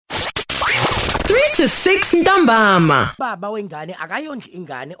to 6 ntambama. Baba wengane akayondli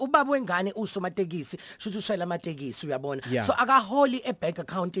ingane, ubaba wengane usomatekisi, shuthi ushayela amatekisi uyabona. So akaholi ebank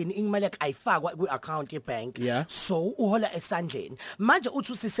accountini imali yakhe ayifakwa kwi-account yebank. So uhola esandleni. Manje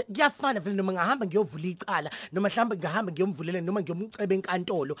uthi usise kuyafana vele noma ngahamba ngiyovula icala noma mhlawumbe ngahamba ngiyomvulela noma ngiyomcebe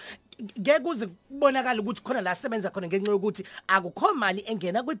enkantolo. Ngeke kuze kubonakala ukuthi khona la sebenza khona ngenxa yokuthi akukho mali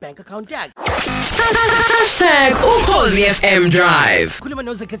engena kwi-bank account yakhe. #UKhosi FM Drive. Khuluma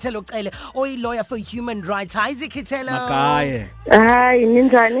noZikhethelo Cele oyi-lawyer for human rights. Hi Zikhethelo. Makaye. Hi,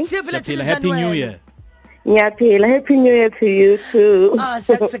 ninjani? Siyaphila, happy new year. Ngiyaphila, happy new year to you too.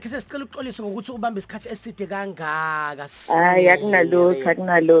 Sekhe sicela uxolisa ngokuthi ubambe isikhathi eside kangaka. Hayi,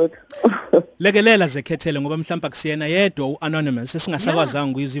 akunalutho. Lekelela Zekhethelo ngoba mhlawumbe akusiyena yedwa uanonymous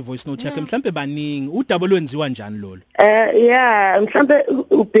esingasakwazanga ukuyizwa ivoice note yakhe mhlawumbe baningi udaba lwenziwa njani lolo? Mhlawumbe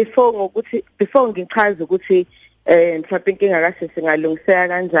before ngichaze ukuthi mhlawumbe inkinga kahle singalungiseka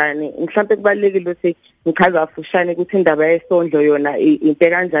kanjani, mhlawumbe kubalekile ukuthi ngichaza afushane ukuthi indaba yesondlo yona into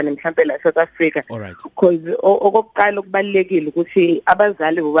kanjani mhlawumbe la South Africa, because okokuqala okubalekile ukuthi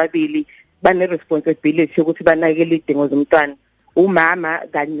abazali bobabili bane responsibility ukuthi banakele idingo zomntwana, umama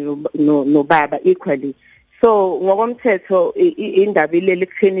kanye nobaba equally. So ngokomthetho indaba ilele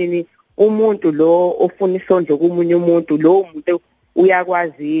kuthenini umuntu lo ofuna isondlo kumunye umuntu, lo muntu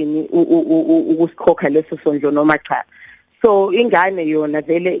uyakwazi yini ukusikhokha leso sondlo noma cha. So ingane yona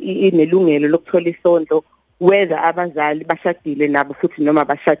vele inelungelo lokuthola isondlo whether abazali bashadile nabo futhi noma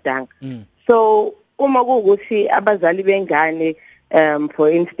bashadanga. So uma kuukuthi abazali bengane for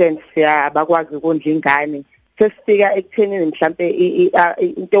instance abakwazi ukondla ingane, sesifika ekuthenini mhlambe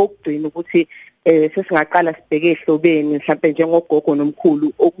into yokugcina ukuthi sesingaqala sibheke ehlobeni mhlambe njengogogo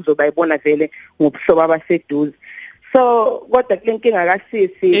nomkhulu okuzoba yibona vele ngobuhlobo abaseduze. So kodwa kule nkinga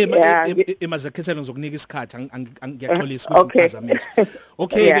kasisi emazekhethelo ngizokunika isikhathi ngiyaxolisa ukuthi ngizamisa.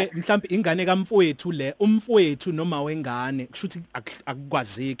 Okay ke mhlawumbe ingane kamfowethu le umfowethu noma wengane kushuthi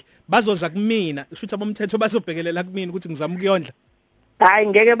akukwazeki bazoza kumina kushuthi abomthetho bazobhekelela kumina ukuthi ngizama ukuyondla. Hayi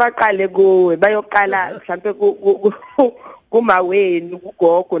ngeke baqale kuwe bayoqala mhlambe kumaweni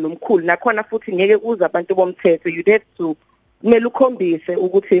kugogo nomkhulu nakhona futhi ngeke kuze abantu bomthetho. You have to kumele ukhombise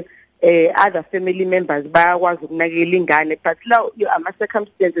ukuthi other family members bayakwazi ukunakela ingane, but la ama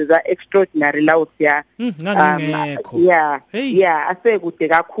circumstances are extraordinary la usiya ngangekho asekude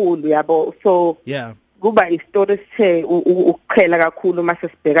kakhulu yabo. So kuba istory sithe ukuqhela kakhulu mase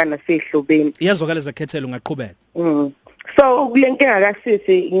sibhekana sehlobeni iyazokala Zekhethelo ngaqhubeka. So kulenkinga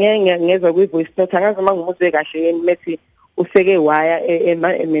kasisi ngiyeza kwi voice note angazi mangumuzwe kahle yini methi useke waya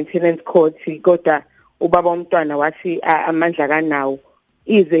maintenance court kodwa ubaba womntwana wathi amandla kanawo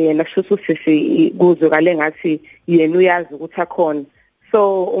ize yena kusho usisi kuzokale ngathi yena uyazi ukuthi akhona.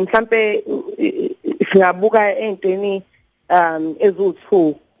 So mhlambe singabuka entweni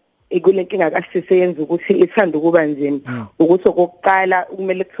ezu2 ikulenkinga kasisi yenza ukuthi ithanda ukuba nzima ukuthi okokuqala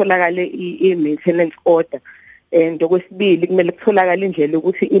kumele kutholakale i-maintenance order and okwesibili kumele kutholakale indlela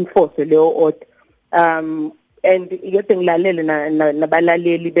ukuthi enforce leyo order. And yethe ngilalele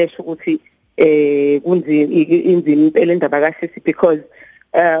nabalaleli besho ukuthi kunzima inzima impela indaba kasisi because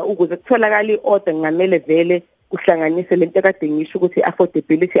ukuze kutholakala iorder ngamele vele kuhlanganise lento kade ngisho ukuthi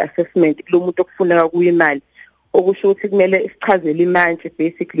affordability assessment kulo muntu okufuneka kuye imali, okusho ukuthi kumele sichazele imanje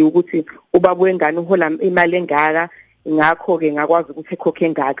basically ukuthi ubaba wengane uhola imali engaka ngakho ke ngakwazi ukuthi ekhokhe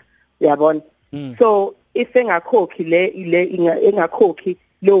engaka uyabona. So if engakhokhi engakhokhi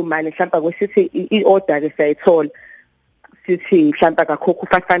leyo mali mhlawumbe kwesithi iorder ke sayithola sithi mhlawumbe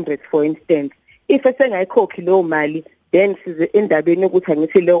akakhokha 500 for instance, if esengayikhokhi leyo mali then size endabeni ukuthi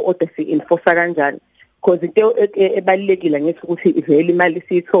angithi leyo order si-enforce kanjani, because into ebalekile ngithi ukuthi ivele imali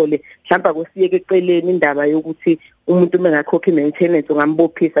siyithole mhlawumbe kwesiyeke eceleni indaba yokuthi umuntu mengakhokhi maintenance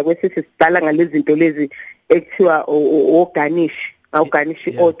ungambophisa kwesithi sidala ngalezi zinto lezi ekuthiwa organish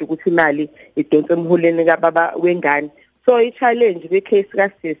order ukuthi imali idonse emholeni kababa wengane. So i-challenge be-case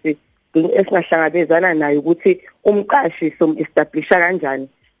kasisi esingahlangabezana nayo ukuthi umqashi som-establisha kanjani,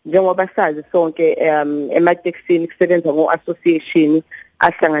 njengoba sazi sonke ematekisini kusebenza ngo-association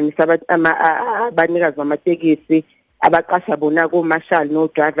ahlanganisa abanikazi bamatekisi abaqasha bona ko-marshal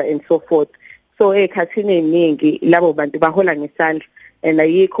no-driver and so forth. So ekhathini eningi labo bantu bahola ngesandla and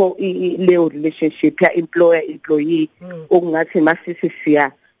ayikho leyo relationship ya employer employee okungathi masisi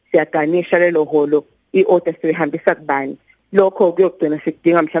siyaganisha lelo holo i-order sihambisa kubani. Lokho kuyogcina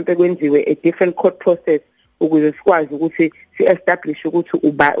sikudinga mhlawumbe kwenziwe a different court process ukuze sikwazi ukuthi si-establish ukuthi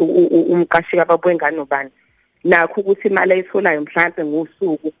umqashi kababa wengane ubani, nakho ukuthi imali ayitholayo mhlawumbe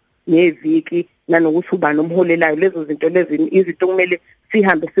ngosuku neviki nanokuthi ubani omholelayo. Lezo zinto lezi izinto kumele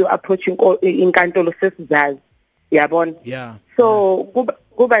sihambe siyo-approach inkantolo sesizazi yabona. So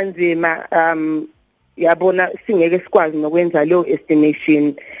kuba nzima yabona singeke sikwazi nokwenza leyo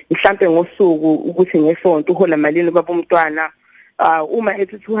estimation mhlambe ngosuku ukuthi ngesonto uhola malini baba umntwana uma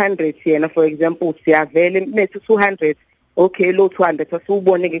ethi 200 yena for example siyavele methi 200 okay lo 200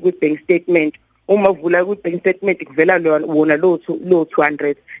 asubone ke ku bank statement uma uvula ku bank statement kuvela wona lo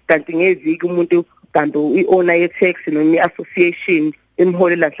 200 kanti ngeviki umuntu kanti iowner ye tax noma iassociation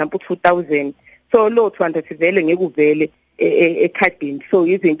imholela mhlawumbe 2000 so lo 200 vele ngeke uvele ekhadini so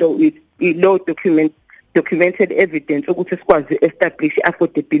izinto law documented evidence ukuthi sikwazi establish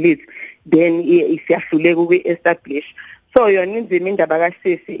affordability then isiyahluleka uku-establish so yona inzima indaba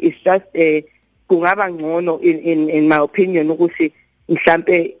kaSisi is just kungaba ngcono in my opinion ukuthi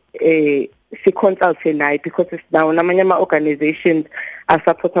mhlambe si consult naye because it's now namanye ama organizations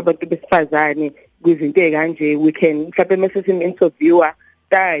support abantu besifazane kwizinto ezikanje we can mhlambe mase sim interviewer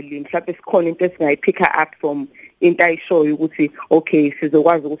style mhlambe sikhona into esingayipick up from into ayishoyo ukuthi okay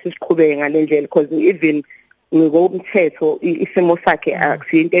sizokwazi ukuthi siqhubeke ngalendlela because even ngokomthetho isimo sakhe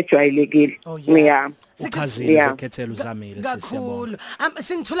akusiyinto ejwayelekile yeah uchazile zekhethelo zamile sisiyabona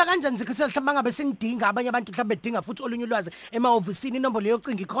singithola kanjani zekhethelo mhlawumbe ngabe singidinga abanye abantu mhlawumbe bedinga futhi olunye ulwazi emaofisini inombolo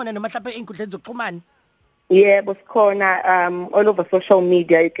yocinga ikhona noma mhlawumbe einkundleni zokuxhumana yebo sikhona all over social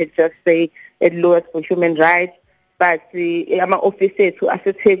media you can just say at Lawyers for Human Rights but ama office ethu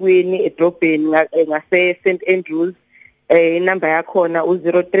aseThekwini eDrobheni ngase St Andrews inamba yakhona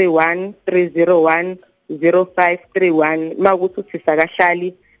u031 301 0531 makuthi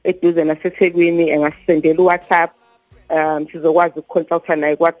usisakahlali eduze naseThekwini engasendela uWhatsApp sizokwazi ukuconsulta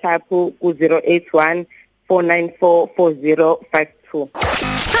naye kuWhatsApp ku081 494 4052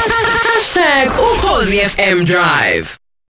 #UKhosi FM Drive